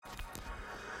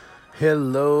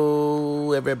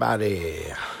Hello, everybody.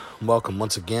 Welcome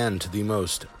once again to the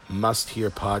most must-hear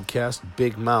podcast,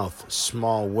 Big Mouth,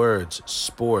 Small Words,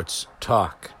 Sports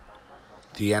Talk.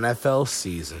 The NFL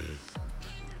season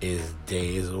is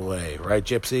days away. Right,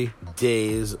 Gypsy?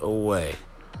 Days away.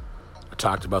 I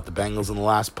talked about the Bengals in the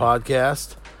last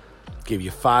podcast. Gave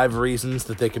you 5 reasons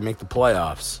that they can make the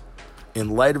playoffs.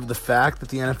 In light of the fact that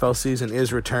the NFL season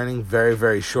is returning very,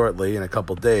 very shortly in a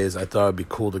couple days, I thought it'd be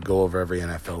cool to go over every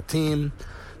NFL team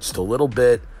just a little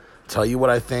bit, tell you what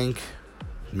I think,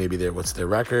 maybe what's their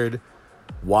record,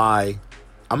 why.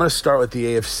 I'm going to start with the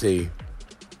AFC,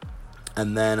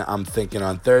 and then I'm thinking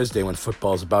on Thursday when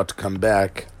football is about to come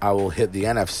back, I will hit the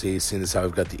NFC, seeing as how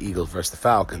we've got the Eagles versus the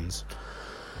Falcons.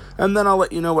 And then I'll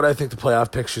let you know what I think the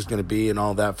playoff picture is going to be and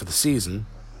all that for the season.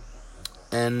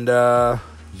 And,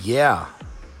 yeah.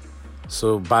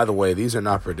 So, by the way, these are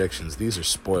not predictions. These are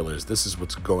spoilers. This is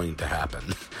what's going to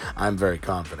happen. I'm very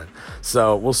confident.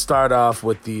 So, we'll start off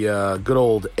with the good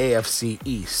old AFC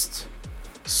East.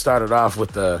 Started off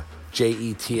with the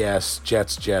Jets.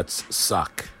 Jets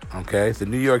suck. Okay? The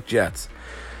New York Jets.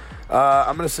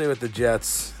 I'm going to say with the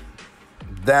Jets,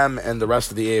 them and the rest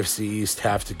of the AFC East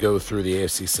have to go through the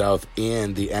AFC South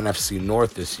and the NFC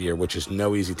North this year, which is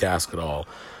no easy task at all.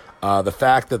 The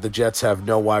fact that the Jets have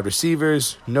no wide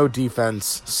receivers, no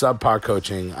defense, subpar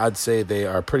coaching, I'd say they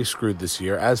are pretty screwed this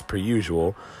year, as per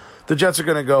usual. The Jets are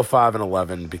going to go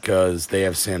 5-11 because they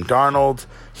have Sam Darnold.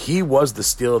 He was the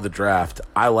steal of the draft.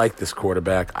 I like this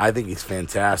quarterback. I think he's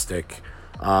fantastic.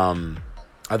 I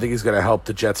think he's going to help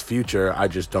the Jets' future. I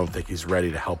just don't think he's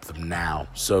ready to help them now.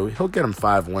 So he'll get them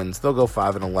 5 wins. They'll go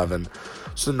 5-11.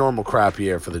 It's a normal crap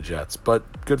year for the Jets,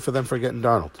 but good for them for getting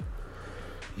Darnold.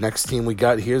 Next team we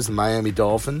got here is the Miami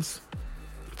Dolphins.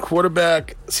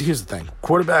 Quarterback, see, here's the thing.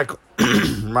 Quarterback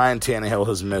Ryan Tannehill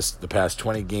has missed the past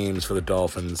 20 games for the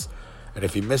Dolphins. And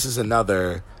if he misses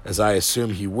another, as I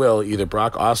assume he will, either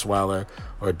Brock Osweiler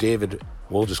or David,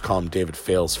 we'll just call him David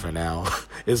Fails for now,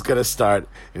 is going to start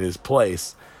in his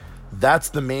place. That's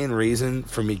the main reason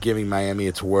for me giving Miami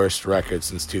its worst record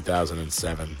since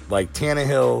 2007. Like,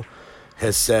 Tannehill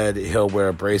has said he'll wear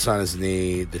a brace on his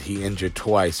knee that he injured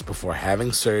twice before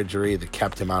having surgery that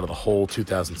kept him out of the whole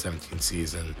 2017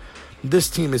 season. This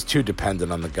team is too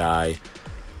dependent on the guy.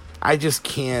 I just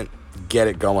can't get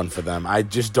it going for them. I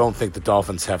just don't think the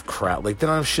Dolphins have crap. Like, they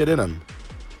don't have shit in them.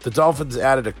 The Dolphins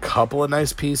added a couple of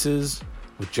nice pieces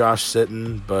with Josh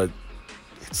Sitton, but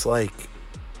it's like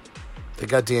they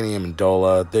got Danny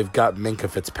Amendola. They've got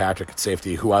Minkah Fitzpatrick at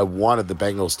safety, who I wanted the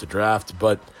Bengals to draft,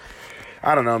 but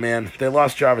I don't know, man. They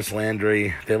lost Jarvis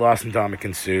Landry. They lost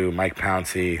Ndamukong Suh, Mike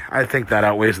Pouncey. I think that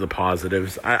outweighs the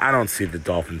positives. I don't see the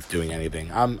Dolphins doing anything.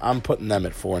 I'm putting them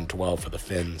at 4-12 for the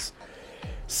Fins.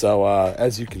 So,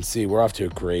 as you can see, we're off to a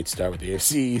great start with the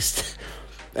AFC East.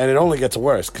 And it only gets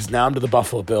worse, because now I'm to the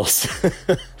Buffalo Bills.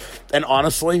 And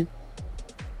honestly,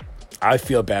 I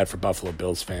feel bad for Buffalo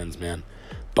Bills fans, man.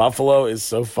 Buffalo is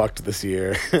so fucked this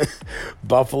year.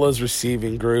 Buffalo's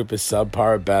receiving group is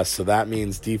subpar at best, so that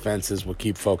means defenses will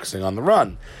keep focusing on the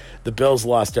run. The Bills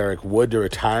lost Eric Wood to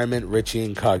retirement, Richie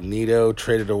Incognito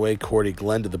traded away Cordy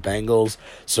Glenn to the Bengals.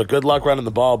 So good luck running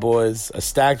the ball, boys. A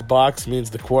stacked box means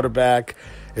the quarterback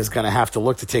is going to have to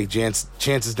look to take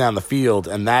chances down the field,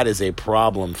 and that is a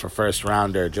problem for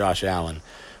first-rounder Josh Allen,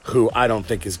 who I don't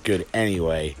think is good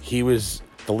anyway. He was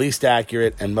the least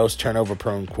accurate and most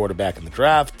turnover-prone quarterback in the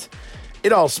draft.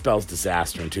 It all spells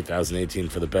disaster in 2018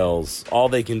 for the Bills. All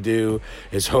they can do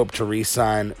is hope to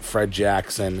re-sign Fred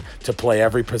Jackson to play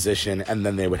every position, and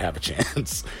then they would have a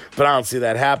chance. But I don't see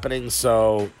that happening,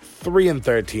 so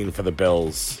 3-13 for the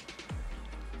Bills.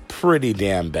 Pretty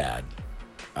damn bad.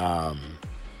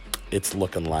 It's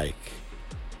looking like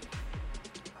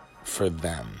for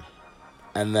them.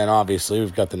 And then, obviously,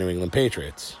 we've got the New England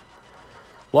Patriots.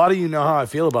 A lot of you know how I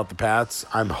feel about the Pats.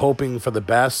 I'm hoping for the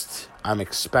best. I'm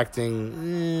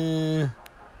expecting...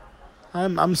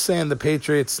 I'm saying the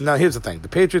Patriots... Now, here's the thing. The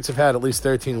Patriots have had at least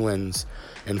 13 wins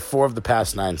in 4 of the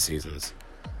past 9 seasons.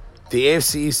 The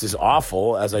AFC East is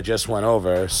awful, as I just went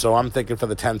over, so I'm thinking for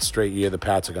the 10th straight year, the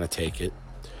Pats are going to take it.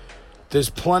 There's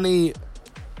plenty...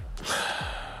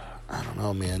 I don't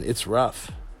know, man. It's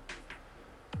rough.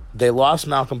 They lost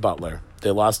Malcolm Butler. They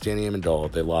lost Danny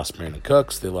Amendola. They lost Brandon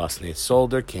Cooks. They lost Nate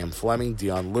Solder, Cam Fleming,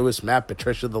 Dion Lewis, Matt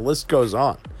Patricia. The list goes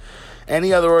on.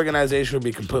 Any other organization would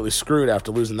be completely screwed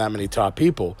after losing that many top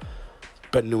people.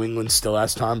 But New England still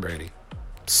has Tom Brady.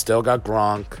 Still got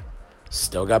Gronk.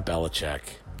 Still got Belichick.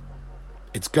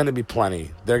 It's going to be plenty.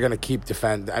 They're going to keep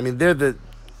defending. I mean, they're going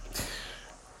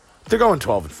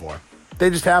 12-4.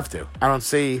 They just have to. I don't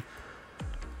see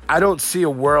a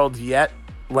world yet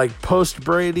like post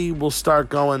Brady, we'll start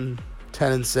going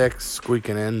 10-6,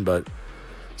 squeaking in. But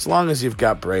as long as you've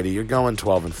got Brady, you're going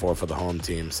 12-4 for the home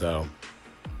team. So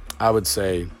I would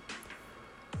say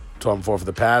 12-4 for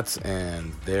the Pats,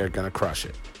 and they're going to crush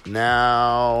it.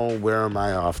 Now, where am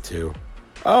I off to?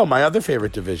 Oh, my other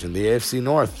favorite division, the AFC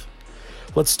North.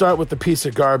 Let's start with the piece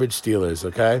of garbage Steelers,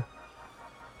 okay?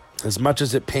 As much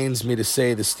as it pains me to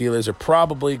say the Steelers are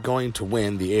probably going to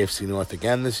win the AFC North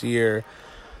again this year,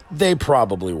 they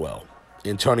probably will.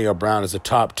 Antonio Brown is a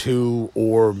top 2,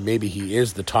 or maybe he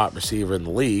is the top receiver in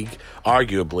the league.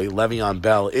 Arguably, Le'Veon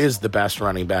Bell is the best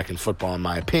running back in football, in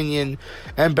my opinion.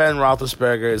 And Ben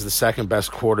Roethlisberger is the second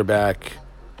best quarterback,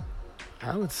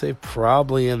 I would say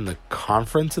probably in the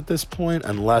conference at this point,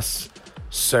 unless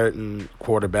certain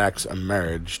quarterbacks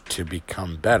emerge to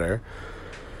become better.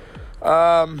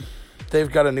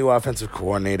 They've got a new offensive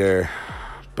coordinator,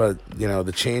 but,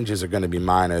 the changes are going to be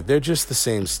minor. They're just the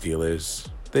same Steelers.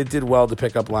 They did well to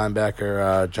pick up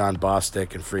linebacker John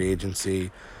Bostic in free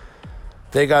agency.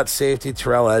 They got safety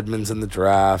Terrell Edmonds in the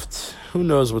draft. Who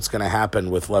knows what's going to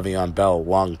happen with Le'Veon Bell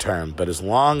long term, but as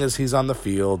long as he's on the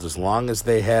field, as long as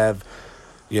they have,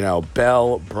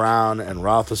 Bell, Brown, and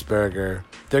Roethlisberger,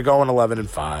 they're going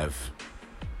 11-5.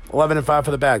 11-5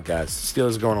 for the bad guys.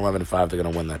 Steelers are going 11-5. They're going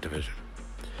to win that division.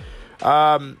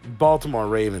 Baltimore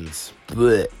Ravens.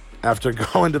 Blech. After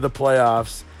going to the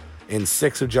playoffs in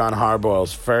 6 of John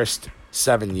Harbaugh's first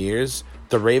 7 years,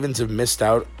 the Ravens have missed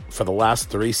out for the last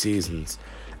 3 seasons.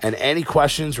 And any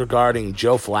questions regarding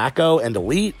Joe Flacco and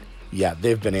Elite? Yeah,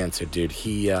 they've been answered, dude.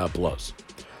 He blows.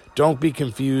 Don't be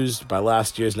confused by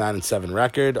last year's 9-7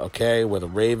 record, okay, where the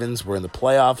Ravens were in the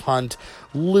playoff hunt,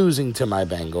 losing to my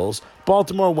Bengals.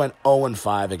 Baltimore went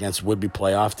 0-5 against would-be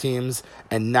playoff teams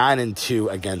and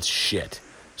 9-2 against shit.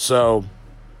 So,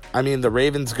 the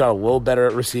Ravens got a little better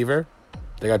at receiver.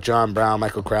 They got John Brown,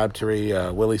 Michael Crabtree,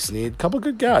 Willie Snead, couple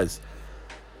good guys.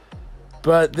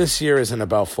 But this year isn't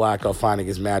about Flacco finding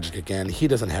his magic again. He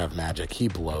doesn't have magic. He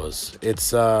blows.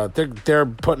 It's they're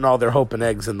putting all their hope and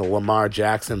eggs in the Lamar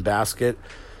Jackson basket.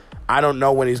 I don't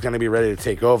know when he's going to be ready to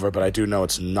take over, but I do know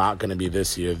it's not going to be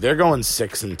this year. They're going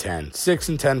 6-10.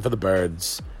 6-10 for the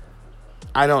Birds.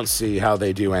 I don't see how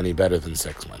they do any better than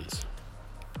 6 wins.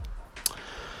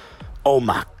 Oh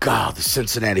my God, the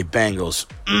Cincinnati Bengals.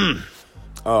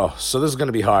 Oh, so this is going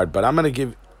to be hard, but I'm going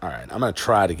to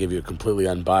try to give you a completely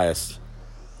unbiased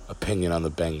opinion on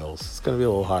the Bengals. It's going to be a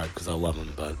little hard because I love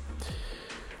them, but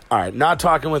all right, not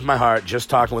talking with my heart, just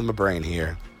talking with my brain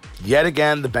here. Yet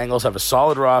again, the Bengals have a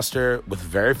solid roster with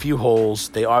very few holes.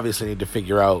 They obviously need to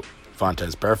figure out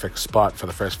Vontaze Burfict's spot for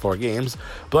the first 4 games,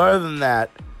 but other than that,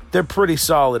 they're pretty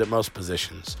solid at most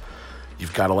positions.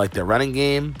 You've got to like their running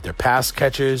game, their pass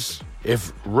catchers.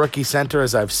 If rookie center,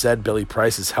 as I've said, Billy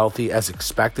Price is healthy as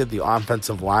expected, the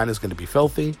offensive line is going to be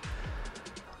filthy.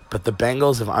 But the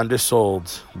Bengals have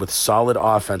undersold with solid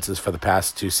offenses for the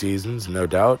past 2 seasons, no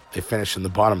doubt. They finished in the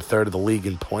bottom third of the league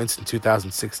in points in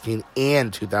 2016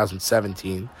 and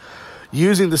 2017.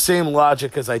 Using the same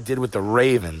logic as I did with the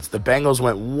Ravens, the Bengals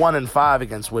went 1-5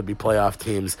 against would-be playoff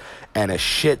teams and a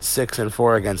shit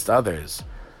 6-4 against others.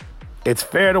 It's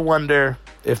fair to wonder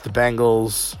if the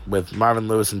Bengals, with Marvin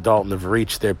Lewis and Dalton, have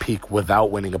reached their peak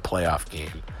without winning a playoff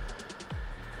game.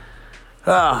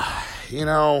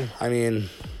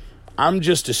 I'm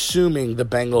just assuming the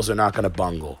Bengals are not going to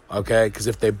bungle, okay? Because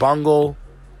if they bungle,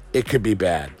 it could be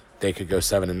bad. They could go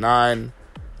 7-9.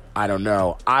 I don't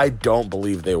know. I don't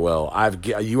believe they will.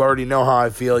 You already know how I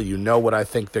feel. You know what I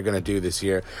think they're going to do this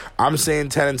year. I'm saying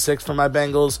 10-6 for my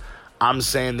Bengals. I'm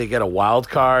saying they get a wild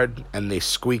card and they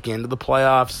squeak into the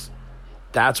playoffs.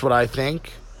 That's what I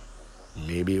think.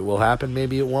 Maybe it will happen.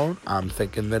 Maybe it won't. I'm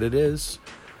thinking that it is.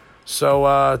 So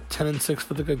 10-6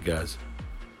 for the good guys.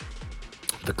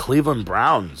 The Cleveland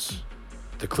Browns.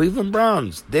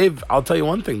 I'll tell you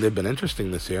one thing. They've been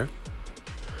interesting this year.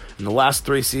 In the last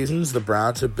 3 seasons, the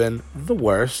Browns have been the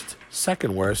worst,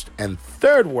 second worst, and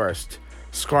third worst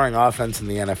scoring offense in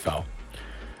the NFL.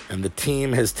 And the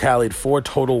team has tallied 4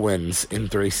 total wins in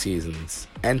 3 seasons.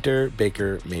 Enter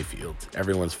Baker Mayfield.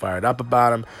 Everyone's fired up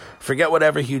about him. Forget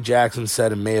whatever Hugh Jackson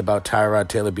said in May about Tyrod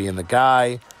Taylor being the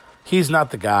guy. He's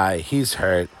not the guy. He's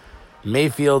hurt.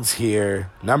 Mayfield's here.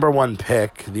 Number 1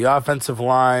 pick. The offensive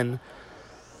line,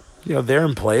 they're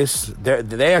in place.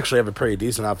 They actually have a pretty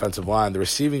decent offensive line. The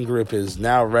receiving group is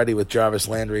now ready with Jarvis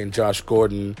Landry and Josh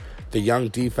Gordon. The young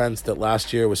defense that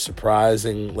last year was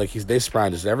surprising. They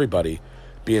surprised everybody,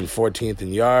 being 14th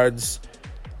in yards.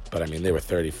 But, they were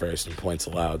 31st in points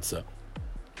allowed. So,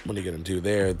 what are you going to do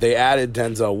there? They added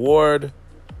Denzel Ward,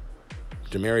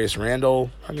 Demarius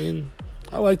Randall.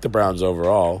 I like the Browns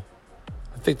overall.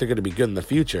 think they're going to be good in the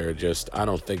future. Just, I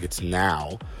don't think it's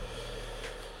now.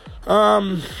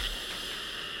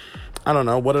 I don't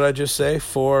know. What did I just say?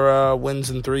 4 wins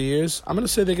in 3 years? I'm going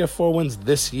to say they get 4 wins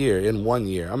this year in 1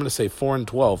 year. I'm going to say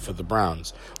 4-12 for the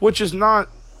Browns, which is not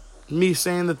me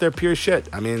saying that they're pure shit.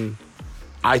 I mean,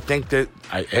 I think that,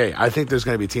 I think there's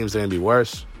going to be teams that are going to be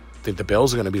worse. I think the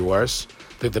Bills are going to be worse.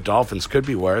 I think the Dolphins could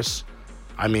be worse.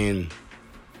 I mean,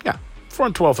 yeah,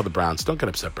 4-12 for the Browns. Don't get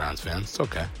upset, Browns fans. It's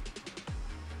okay.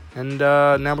 And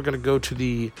now we're going to go to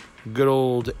the good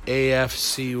old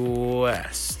AFC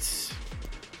West.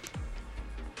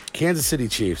 Kansas City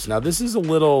Chiefs. Now, this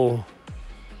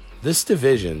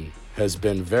division has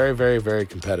been very, very, very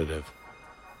competitive.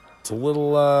 It's a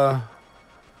little, where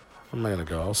am I going to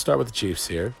go? I'll start with the Chiefs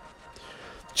here.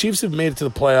 The Chiefs have made it to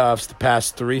the playoffs the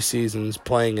past 3 seasons,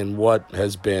 playing in what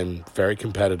has been very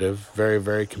competitive, very,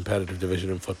 very competitive division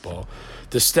in football.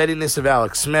 The steadiness of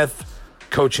Alex Smith,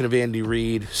 coaching of Andy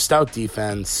Reid, stout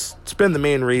defense, it's been the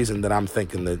main reason that I'm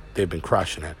thinking that they've been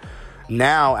crushing it.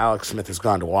 Now, Alex Smith has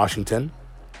gone to Washington.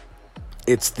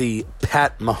 It's the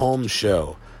Pat Mahomes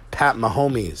show. Pat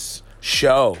Mahomes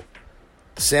show.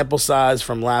 The sample size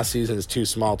from last season is too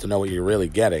small to know what you're really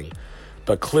getting.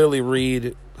 But clearly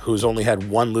Reid, who's only had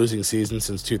 1 losing season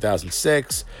since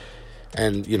 2006,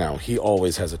 and, you know, he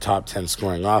always has a top 10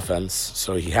 scoring offense,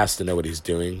 so he has to know what he's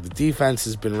doing. The defense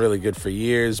has been really good for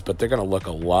years, but they're going to look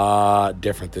a lot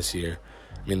different this year.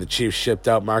 I mean, the Chiefs shipped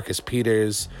out Marcus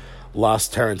Peters,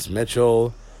 lost Terrence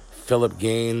Mitchell, Phillip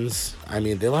Gaines. I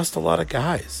mean, they lost a lot of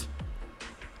guys.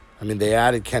 I mean, they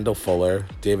added Kendall Fuller,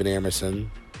 David Amerson,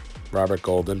 Robert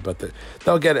Golden, but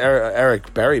they'll get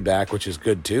Eric Berry back, which is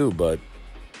good too, but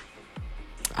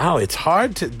it's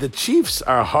hard to... The Chiefs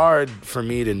are hard for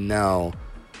me to know.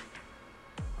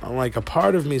 I'm like, a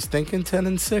part of me is thinking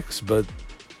 10-6, but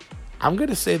I'm going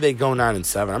to say they go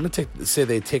 9-7. I'm going to say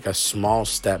they take a small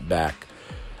step back.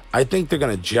 I think they're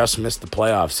going to just miss the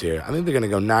playoffs here. I think they're going to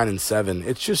go 9-7.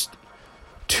 It's just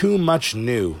too much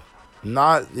new.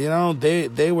 Not, you know,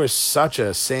 they were such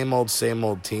a same old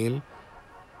team,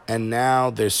 and now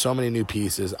there's so many new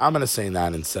pieces. I'm going to say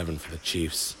 9-7 for the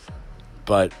Chiefs,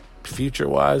 but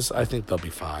future-wise, I think they'll be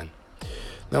fine.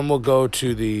 Then we'll go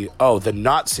to the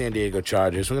not San Diego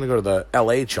Chargers. We're going to go to the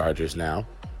LA Chargers now.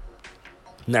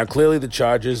 Now, clearly the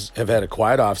Chargers have had a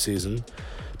quiet offseason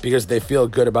because they feel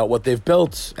good about what they've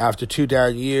built. After 2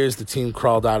 down years, the team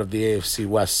crawled out of the AFC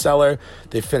West cellar.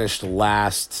 They finished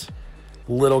last.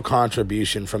 Little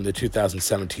contribution from the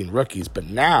 2017 rookies. But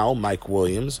now, Mike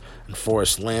Williams and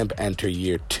Forrest Lamp enter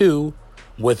year 2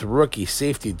 with rookie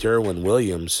safety Derwin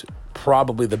Williams,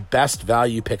 probably the best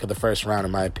value pick of the first round,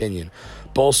 in my opinion.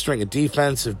 Bolstering a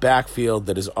defensive backfield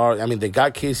that is... they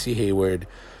got Casey Hayward.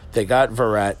 They got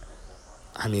Verrett.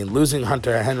 I mean, losing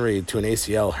Hunter Henry to an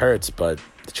ACL hurts, but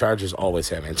the Chargers always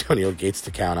have Antonio Gates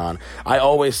to count on. I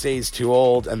always say he's too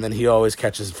old, and then he always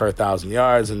catches for 1,000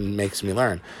 yards and makes me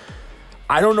learn.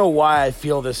 I don't know why I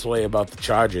feel this way about the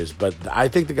Chargers, but I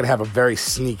think they're going to have a very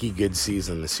sneaky good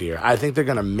season this year. I think they're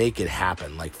going to make it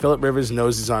happen. Like, Phillip Rivers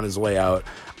knows he's on his way out.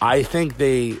 I think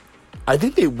they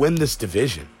win this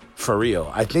division, for real.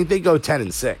 I think they go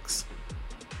 10-6,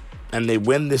 and they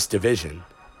win this division.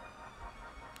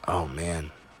 Oh,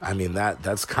 man. I mean,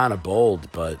 that's kind of bold,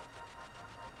 but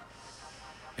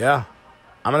yeah.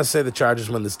 I'm going to say the Chargers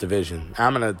win this division.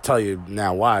 I'm going to tell you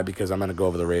now why, because I'm going to go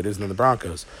over the Raiders and then the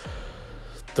Broncos.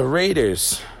 The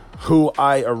Raiders, who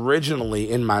I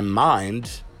originally, in my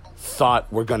mind,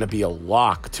 thought were going to be a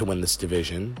lock to win this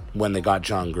division when they got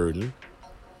John Gruden.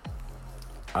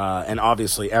 And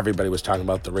obviously everybody was talking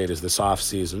about the Raiders this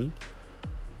offseason.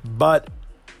 But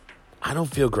I don't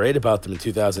feel great about them in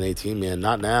 2018, man.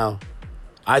 Not now.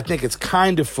 I think it's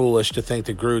kind of foolish to think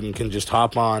that Gruden can just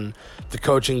hop on the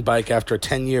coaching bike after a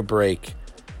 10-year break.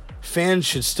 Fans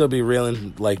should still be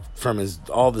reeling, like, from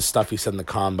all the stuff he said in the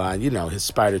combine, you know, his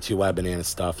Spider 2 banana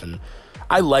stuff. And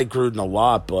I like Gruden a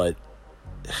lot, but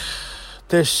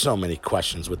there's so many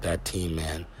questions with that team,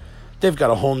 man. They've got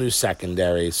a whole new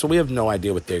secondary, so we have no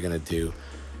idea what they're going to do.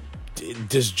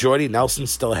 Does Jordy Nelson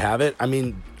still have it? I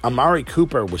mean, Amari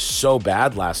Cooper was so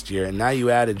bad last year, and now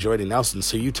you added Jordy Nelson.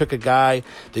 So you took a guy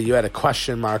that you had a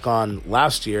question mark on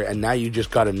last year, and now you just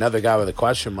got another guy with a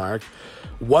question mark.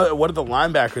 What are the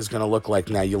linebackers going to look like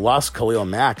now? You lost Khalil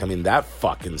Mack. I mean, that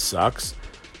fucking sucks.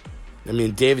 I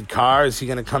mean, David Carr, is he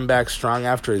going to come back strong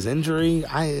after his injury?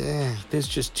 There's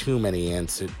just too many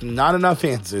answers. Not enough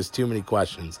answers, too many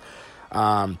questions.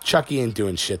 Chucky ain't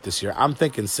doing shit this year. I'm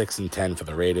thinking 6-10 for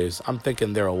the Raiders. I'm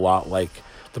thinking they're a lot like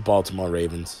the Baltimore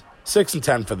Ravens.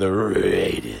 6-10 for the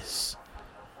Raiders.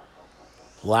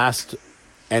 Last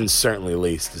and certainly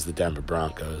least is the Denver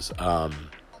Broncos.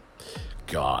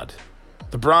 God.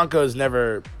 The Broncos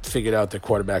never figured out their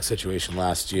quarterback situation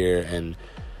last year, and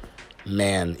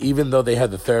man, even though they had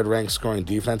the third-ranked scoring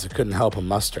defense, it couldn't help them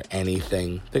muster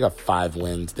anything. They got 5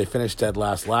 wins. They finished dead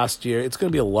last year. It's going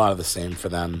to be a lot of the same for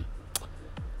them.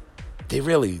 They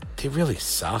really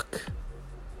suck.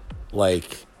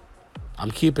 Like,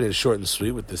 I'm keeping it short and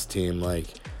sweet with this team. Like,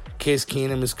 Case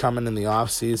Keenum is coming in the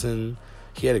offseason.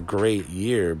 He had a great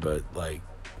year, but, like,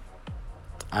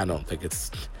 I don't think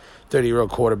it's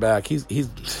 30-year-old quarterback. He's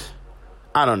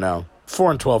I don't know.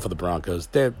 4-12 for the Broncos.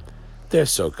 They're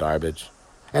so garbage.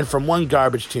 And from one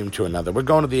garbage team to another, we're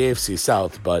going to the AFC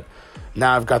South, but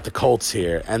now I've got the Colts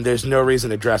here, and there's no reason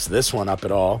to dress this one up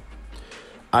at all.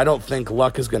 I don't think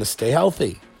Luck is going to stay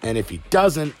healthy. And if he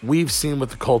doesn't, we've seen what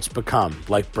the Colts become.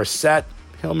 Like Brissett,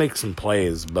 he'll make some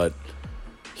plays, but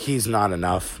he's not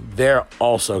enough. They're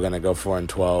also going to go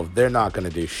 4-12. They're not going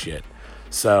to do shit.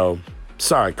 So,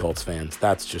 sorry, Colts fans.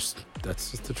 That's just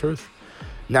the truth.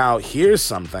 Now, here's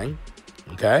something,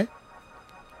 okay?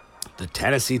 The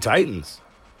Tennessee Titans.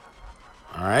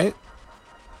 All right?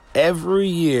 Every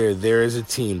year there is a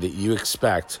team that you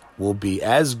expect will be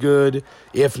as good,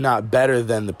 if not better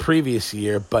than the previous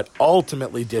year, but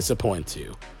ultimately disappoint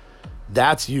you.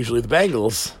 That's usually the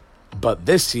Bengals. But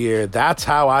this year, that's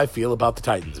how I feel about the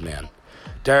Titans, man.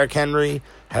 Derrick Henry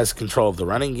has control of the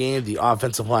running game. The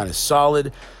offensive line is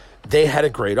solid. They had a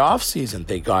great offseason.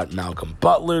 They got Malcolm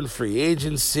Butler in free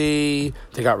agency.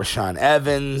 They got Rashaan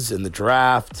Evans in the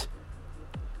draft.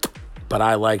 But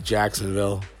I like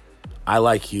Jacksonville. I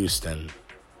like Houston.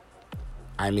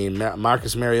 I mean,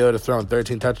 Marcus Mariota throwing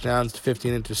 13 touchdowns to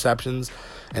 15 interceptions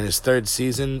in his third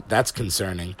season, that's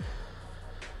concerning.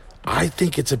 I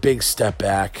think it's a big step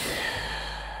back.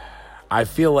 I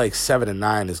feel like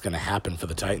 7-9 is going to happen for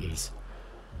the Titans.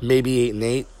 Maybe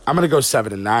 8-8. I'm going to go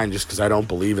 7-9 just because I don't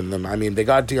believe in them. I mean, they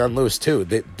got Deion Lewis too.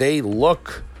 They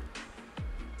look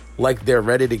like they're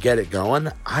ready to get it going.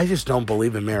 I just don't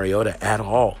believe in Mariota at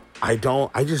all. I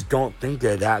just don't think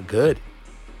they're that good.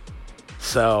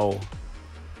 So,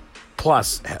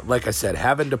 plus, like I said,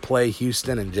 having to play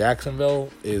Houston and Jacksonville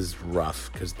is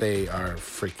rough because they are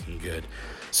freaking good.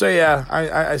 So, yeah,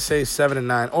 I say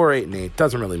 7-9 or 8-8.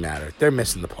 Doesn't really matter. They're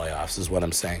missing the playoffs is what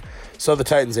I'm saying. So, the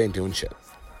Titans ain't doing shit.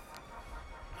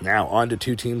 Now, on to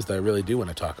 2 teams that I really do want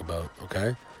to talk about,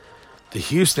 okay? The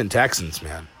Houston Texans,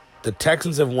 man. The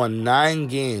Texans have won 9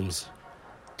 games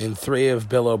in 3 of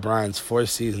Bill O'Brien's 4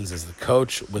 seasons as the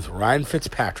coach, with Ryan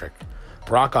Fitzpatrick,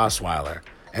 Brock Osweiler,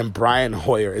 and Brian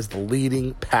Hoyer as the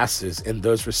leading passers in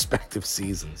those respective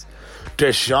seasons.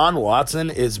 Deshaun Watson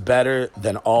is better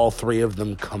than all 3 of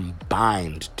them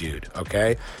combined, dude,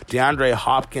 okay? DeAndre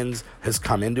Hopkins has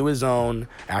come into his own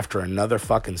after another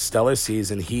fucking stellar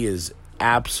season. He is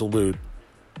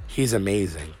he's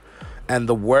amazing. And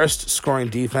the worst scoring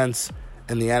defense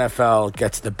in the NFL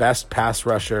gets the best pass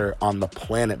rusher on the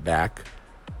planet back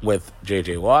with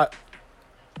J.J. Watt.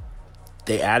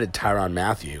 They added Tyrann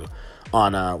Mathieu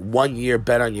on a 1-year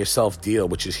bet-on-yourself deal,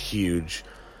 which is huge.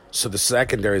 So the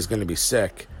secondary is going to be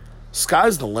sick.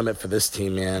 Sky's the limit for this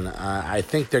team, man. I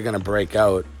think they're going to break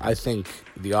out. I think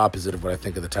the opposite of what I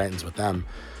think of the Titans with them.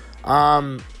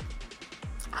 I'm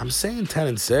saying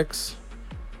 10-6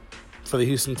 for the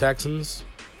Houston Texans.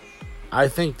 I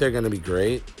think they're going to be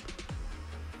great.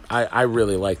 I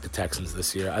really like the Texans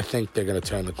this year. I think they're going to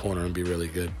turn the corner and be really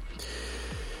good.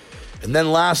 And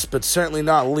then last but certainly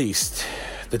not least,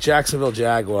 the Jacksonville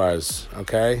Jaguars,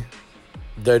 okay?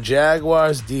 The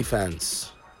Jaguars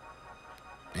defense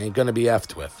ain't going to be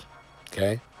effed with,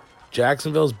 okay?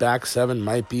 Jacksonville's back 7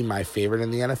 might be my favorite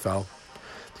in the NFL.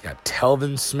 They got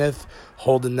Telvin Smith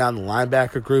holding down the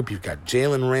linebacker group. You've got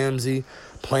Jalen Ramsey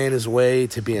playing his way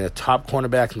to being a top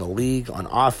cornerback in the league. On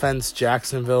offense,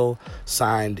 Jacksonville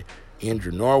signed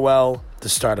Andrew Norwell to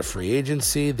start a free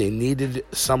agency. They needed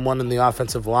someone in the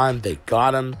offensive line. They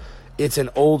got him. It's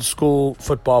an old school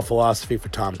football philosophy for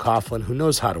Tom Coughlin, who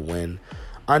knows how to win.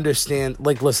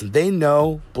 Listen, they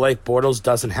know Blake Bortles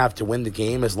doesn't have to win the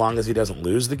game as long as he doesn't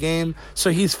lose the game.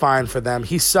 So he's fine for them.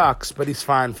 He sucks, but he's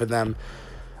fine for them.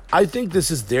 I think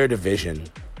this is their division,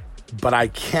 but I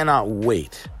cannot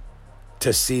wait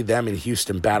to see them in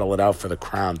Houston battle it out for the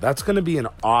crown. That's going to be an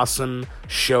awesome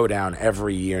showdown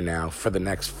every year now for the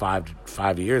next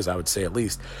five years, I would say at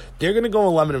least. They're going to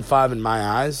go 11-5 in my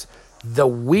eyes. The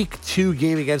week 2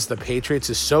 game against the Patriots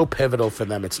is so pivotal for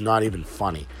them, it's not even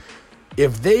funny.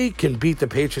 If they can beat the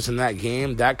Patriots in that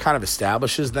game, that kind of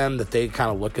establishes them that they kind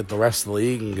of look at the rest of the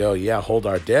league and go, yeah, hold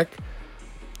our dick.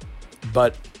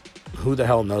 But who the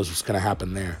hell knows what's going to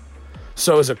happen there?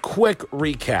 So as a quick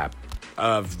recap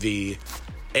of the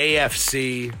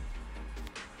AFC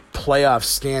playoff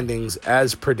standings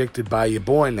as predicted by your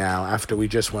boy now after we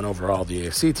just went over all the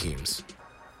AFC teams.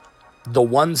 The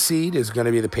 1 seed is going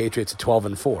to be the Patriots at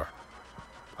 12-4.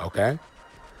 Okay?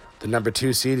 The number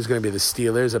 2 seed is going to be the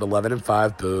Steelers at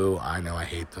 11-5. Boo. I know, I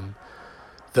hate them.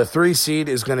 The 3 seed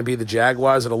is going to be the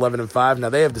Jaguars at 11-5. Now,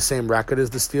 they have the same record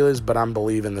as the Steelers, but I'm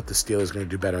believing that the Steelers are going to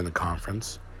do better in the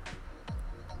conference.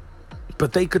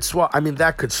 But they could swap. I mean,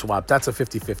 that could swap. That's a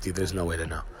 50-50. There's no way to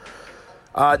know.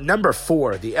 Number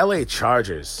 4, the LA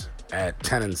Chargers at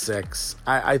 10-6.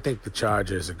 I think the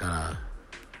Chargers are gonna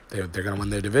they're gonna win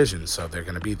their division, so they're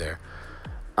gonna be there.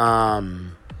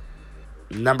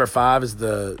 Number 5 is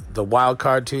the wild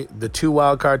card team. The 2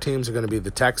 wild card teams are gonna be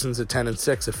the Texans at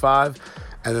 10-6 at 5,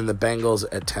 and then the Bengals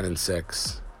at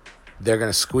 10-6. They're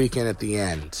gonna squeak in at the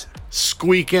end,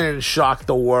 squeak in and shock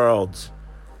the world.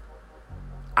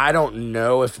 I don't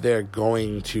know if they're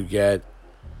going to get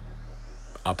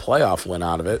a playoff win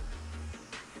out of it.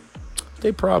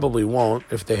 They probably won't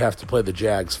if they have to play the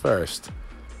Jags first.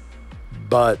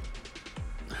 But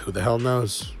who the hell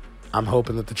knows? I'm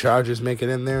hoping that the Chargers make it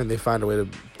in there and they find a way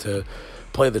to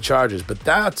play the Chargers. But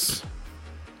that's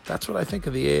what I think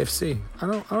of the AFC. I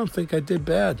don't think I did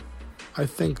bad. I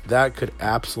think that could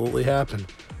absolutely happen.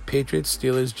 Patriots,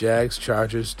 Steelers, Jags,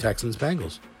 Chargers, Texans,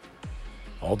 Bengals.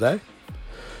 All day.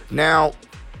 Now,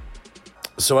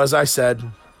 so as I said,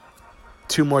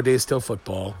 2 more days till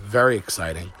football. Very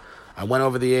exciting. I went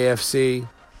over the AFC.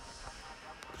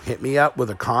 Hit me up with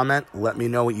a comment. Let me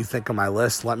know what you think of my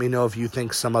list. Let me know if you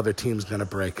think some other team's going to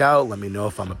break out. Let me know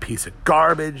if I'm a piece of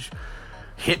garbage.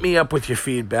 Hit me up with your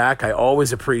feedback. I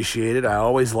always appreciate it. I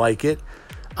always like it.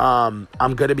 I'm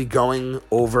going to be going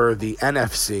over the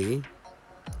NFC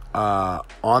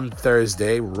on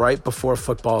Thursday, right before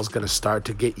football is going to start,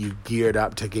 to get you geared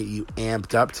up, to get you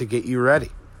amped up, to get you ready.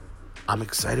 I'm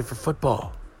excited for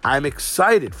football. I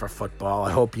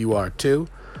hope you are too.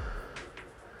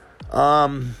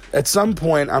 At some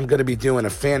point, I'm going to be doing a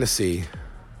fantasy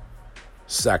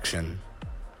section,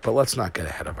 but let's not get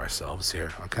ahead of ourselves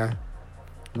here, okay?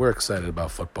 We're excited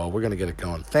about football. We're going to get it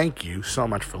going. Thank you so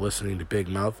much for listening to Big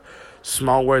Mouth.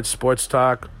 Small Word Sports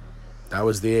Talk. That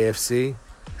was the AFC.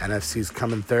 NFC's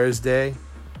coming Thursday.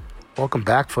 Welcome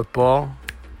back, football.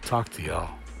 Talk to y'all.